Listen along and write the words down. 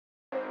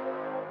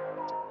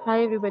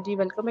Hi everybody,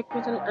 welcome back to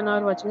my channel and now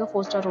we're watching a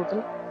 4-star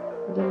hotel.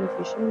 The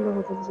location in the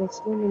hotel is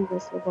excellent and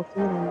guests are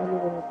walking around the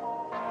neighborhood.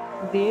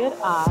 There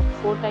are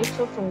 4 types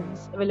of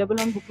rooms available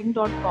on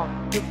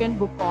booking.com. You can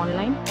book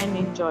online and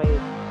enjoy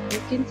it. You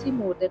can see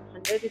more than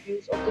 100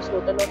 reviews of this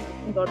hotel on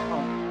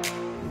booking.com.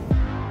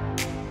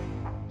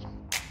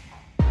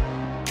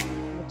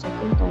 The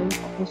check-in time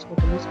of this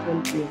hotel is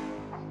 12 p.m.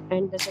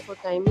 and the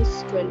check-out time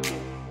is 12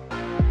 p.m.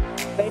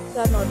 Pets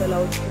are not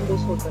allowed in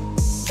this hotel.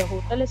 The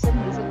hotel accepts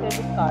basic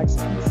credit cards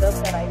and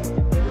reserves the right to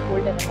temporarily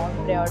hold an amount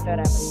prior to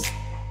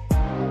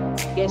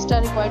arrival. Guests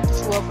are required to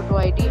show a photo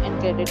ID and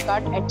credit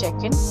card at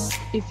check-in.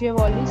 If you have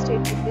already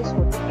stayed in this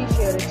hotel, please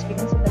share your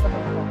experience in the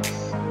comment box.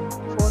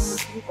 For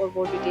booking or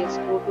more details,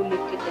 go to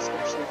link in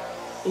description.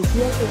 If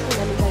you are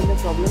facing any kind of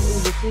problem in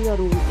booking a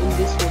room in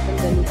this hotel,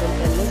 then you can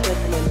tell us by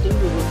commenting.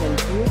 We will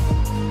help you.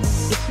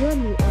 If you are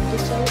new on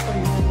this channel or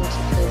you have not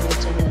subscribed our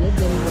channel yet,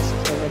 then you must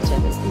subscribe our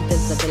channel and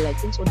press the bell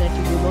icon so that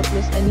you do not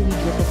miss any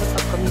videos of our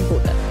upcoming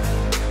hotel.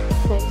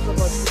 Thanks for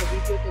watching the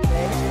video till the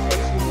end. So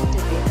friends, we meet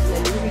again in a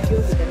new video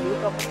with a new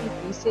property.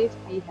 Be safe,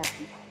 be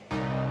happy.